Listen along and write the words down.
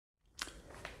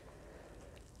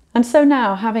And so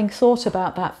now, having thought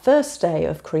about that first day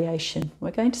of creation,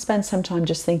 we're going to spend some time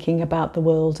just thinking about the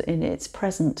world in its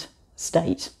present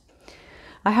state.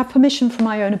 I have permission from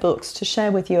Iona Books to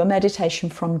share with you a meditation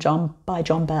by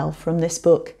John Bell from this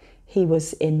book, He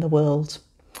Was in the World.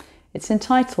 It's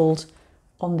entitled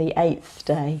On the Eighth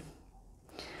Day.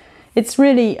 It's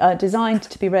really designed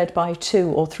to be read by 2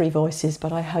 or 3 voices,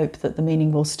 but I hope that the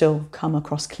meaning will still come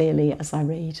across clearly as I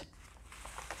read.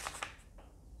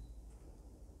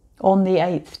 On the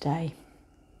 8th day.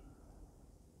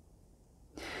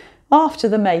 After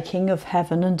the making of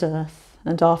heaven and earth,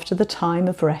 and after the time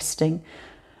of resting,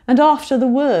 and after the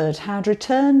Word had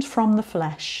returned from the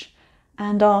flesh,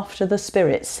 and after the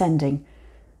Spirit sending,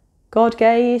 God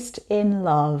gazed in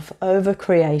love over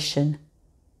creation,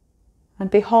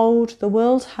 and behold, the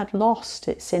world had lost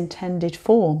its intended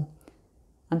form,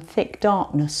 and thick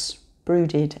darkness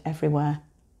brooded everywhere.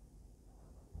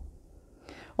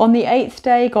 On the 8th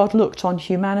day, God looked on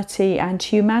humanity, and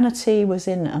humanity was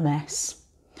in a mess.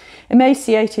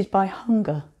 Emaciated by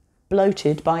hunger,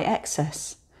 bloated by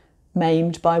excess,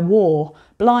 maimed by war,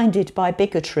 blinded by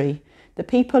bigotry, the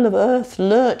people of earth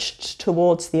lurched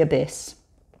towards the abyss.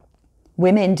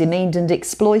 Women demeaned and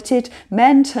exploited,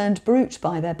 men turned brute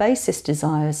by their basest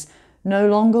desires, no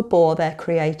longer bore their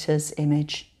Creator's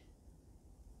image.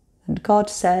 And God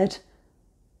said,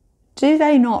 "Do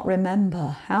they not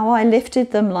remember how I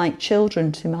lifted them like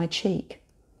children to my cheek?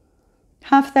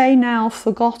 Have they now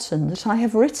forgotten that I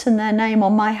have written their name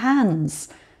on my hands?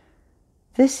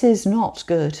 This is not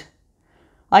good.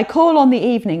 I call on the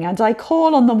evening and I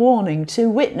call on the morning to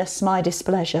witness my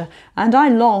displeasure, and I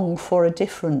long for a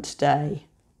different day."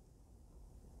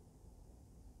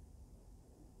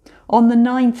 On the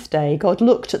 9th day, God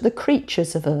looked at the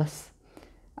creatures of earth,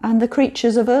 and the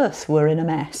creatures of earth were in a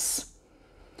mess.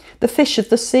 The fish of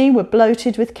the sea were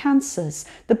bloated with cancers.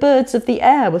 The birds of the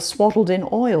air were swaddled in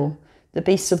oil. The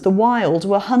beasts of the wild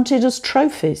were hunted as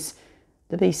trophies.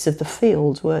 The beasts of the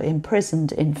field were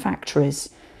imprisoned in factories.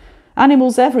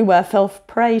 Animals everywhere fell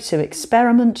prey to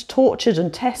experiment, tortured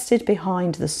and tested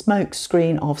behind the smoke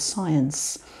screen of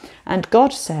science. And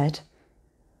God said,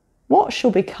 "What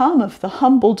shall become of the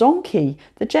humble donkey,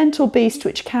 the gentle beast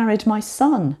which carried my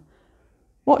son?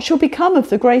 What shall become of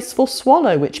the graceful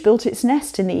swallow which built its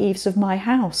nest in the eaves of my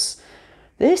house?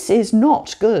 This is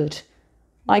not good.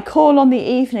 I call on the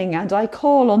evening and I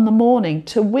call on the morning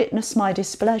to witness my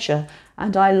displeasure,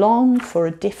 and I long for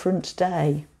a different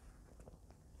day."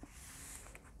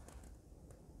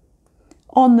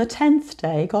 On the 10th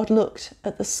day, God looked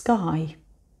at the sky,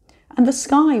 and the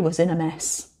sky was in a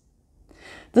mess.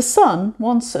 The sun,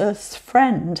 once Earth's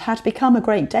friend, had become a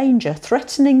great danger,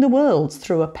 threatening the world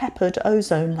through a peppered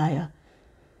ozone layer.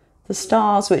 The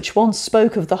stars, which once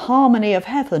spoke of the harmony of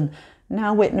heaven,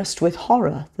 now witnessed with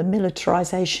horror the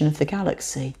militarization of the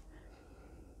galaxy.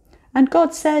 And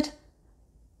God said,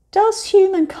 "Does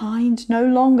humankind no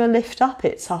longer lift up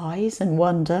its eyes and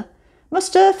wonder?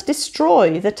 Must Earth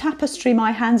destroy the tapestry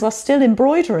my hands are still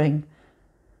embroidering?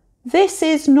 This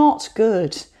is not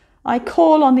good. I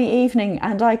call on the evening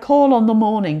and I call on the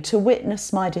morning to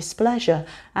witness my displeasure,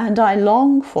 and I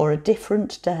long for a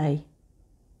different day."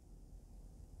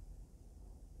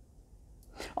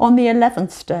 On the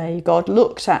 11th day, God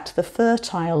looked at the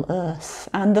fertile earth,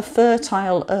 and the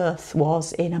fertile earth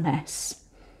was in a mess.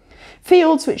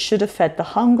 Fields which should have fed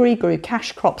the hungry grew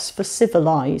cash crops for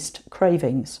civilized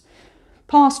cravings.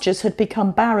 Pastures had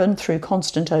become barren through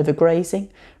constant overgrazing.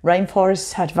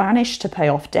 Rainforests had vanished to pay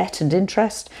off debt and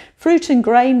interest. Fruit and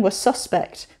grain were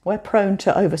suspect, were prone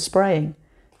to overspraying.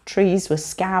 Trees were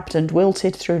scabbed and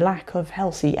wilted through lack of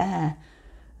healthy air.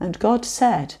 And God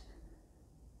said,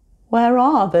 "Where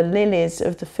are the lilies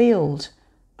of the field,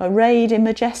 arrayed in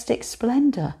majestic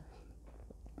splendour?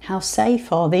 How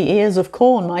safe are the ears of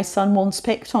corn my son once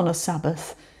picked on a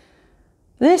Sabbath?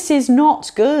 This is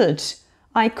not good.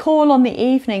 I call on the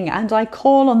evening and I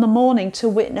call on the morning to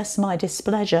witness my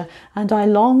displeasure, and I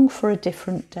long for a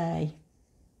different day."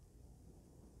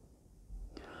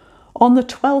 On the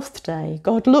 12th day,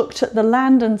 God looked at the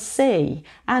land and sea,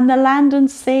 and the land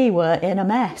and sea were in a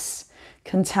mess.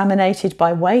 Contaminated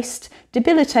by waste,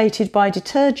 debilitated by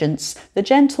detergents, the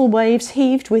gentle waves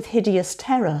heaved with hideous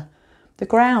terror. The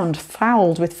ground,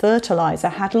 fouled with fertilizer,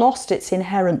 had lost its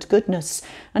inherent goodness,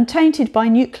 and tainted by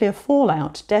nuclear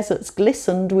fallout, deserts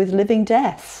glistened with living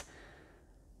death.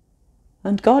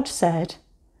 And God said,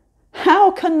 "How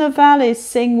can the valleys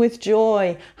sing with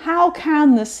joy? How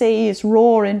can the seas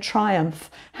roar in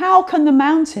triumph? How can the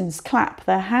mountains clap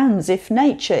their hands if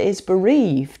nature is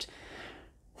bereaved?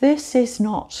 This is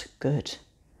not good.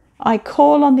 I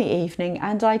call on the evening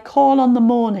and I call on the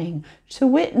morning to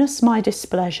witness my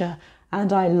displeasure,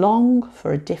 and I long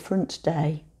for a different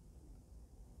day.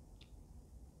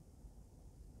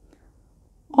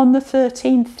 On the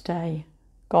 13th day,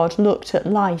 God looked at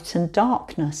light and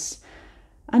darkness,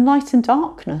 and light and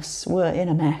darkness were in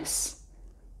a mess.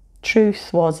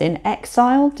 Truth was in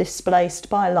exile, displaced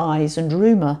by lies and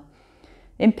rumour.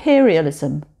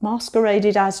 Imperialism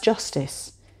masqueraded as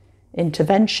justice.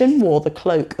 Intervention wore the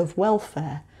cloak of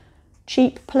welfare.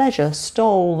 Cheap pleasure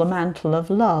stole the mantle of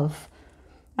love.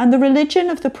 And the religion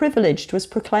of the privileged was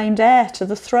proclaimed heir to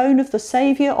the throne of the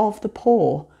Saviour of the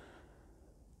poor.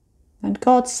 And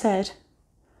God said,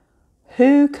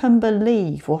 "Who can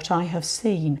believe what I have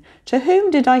seen? To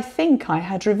whom did I think I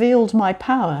had revealed my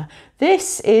power?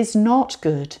 This is not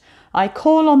good. I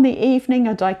call on the evening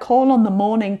and I call on the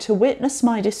morning to witness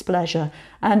my displeasure,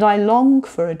 and I long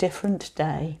for a different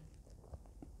day."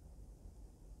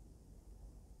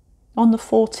 On the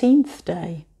 14th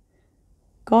day,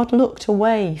 God looked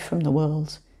away from the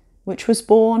world, which was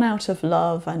born out of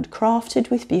love and crafted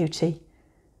with beauty,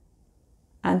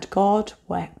 and God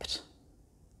wept.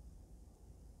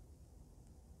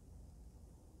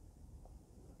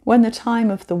 When the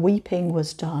time of the weeping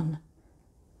was done,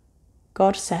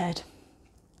 God said,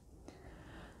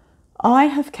 "I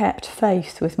have kept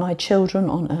faith with my children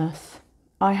on earth.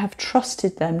 I have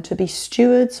trusted them to be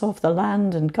stewards of the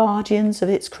land and guardians of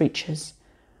its creatures.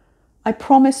 I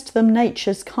promised them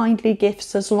nature's kindly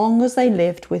gifts as long as they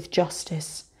lived with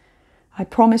justice. I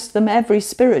promised them every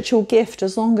spiritual gift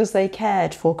as long as they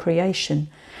cared for creation.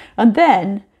 And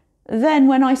then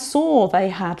when I saw they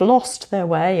had lost their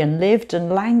way and lived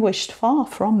and languished far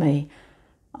from me,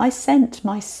 I sent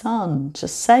my Son to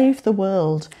save the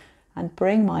world and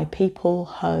bring my people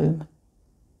home."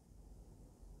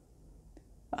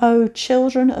 O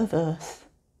children of earth,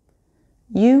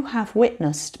 you have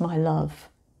witnessed my love.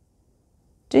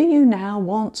 Do you now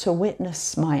want to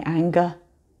witness my anger?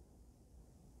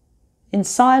 In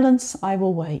silence I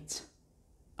will wait.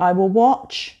 I will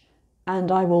watch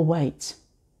and I will wait.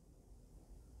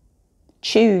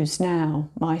 Choose now,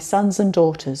 my sons and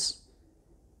daughters.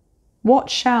 What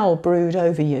shall brood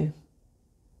over you?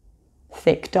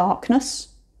 Thick darkness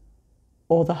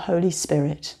or the Holy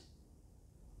Spirit?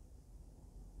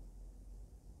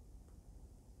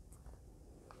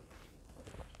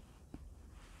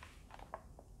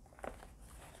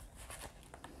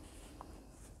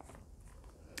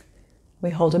 We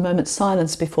hold a moment's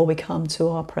silence before we come to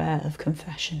our prayer of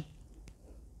confession.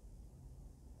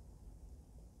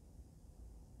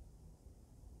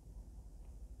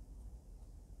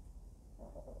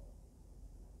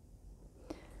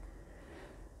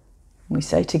 We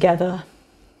say together,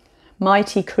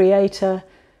 "Mighty Creator,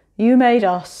 you made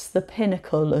us the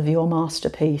pinnacle of your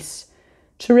masterpiece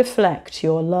to reflect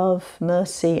your love,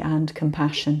 mercy, and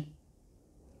compassion.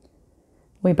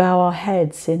 We bow our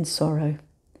heads in sorrow,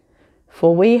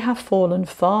 for we have fallen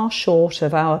far short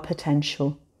of our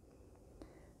potential.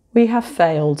 We have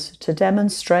failed to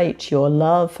demonstrate your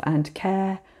love and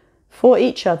care for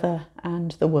each other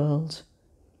and the world.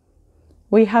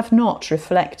 We have not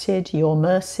reflected your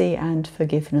mercy and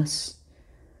forgiveness.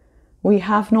 We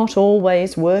have not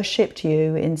always worshipped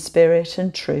you in spirit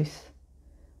and truth.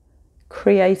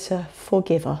 Creator,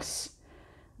 forgive us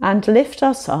and lift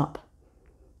us up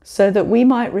so that we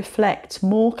might reflect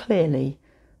more clearly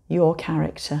your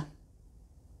character.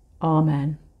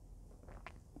 Amen."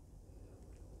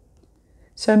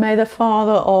 So may the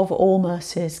Father of all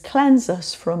mercies cleanse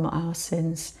us from our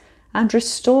sins and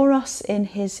restore us in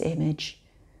his image,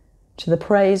 to the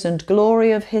praise and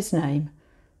glory of his name,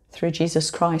 through Jesus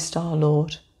Christ our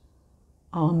Lord.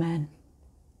 Amen.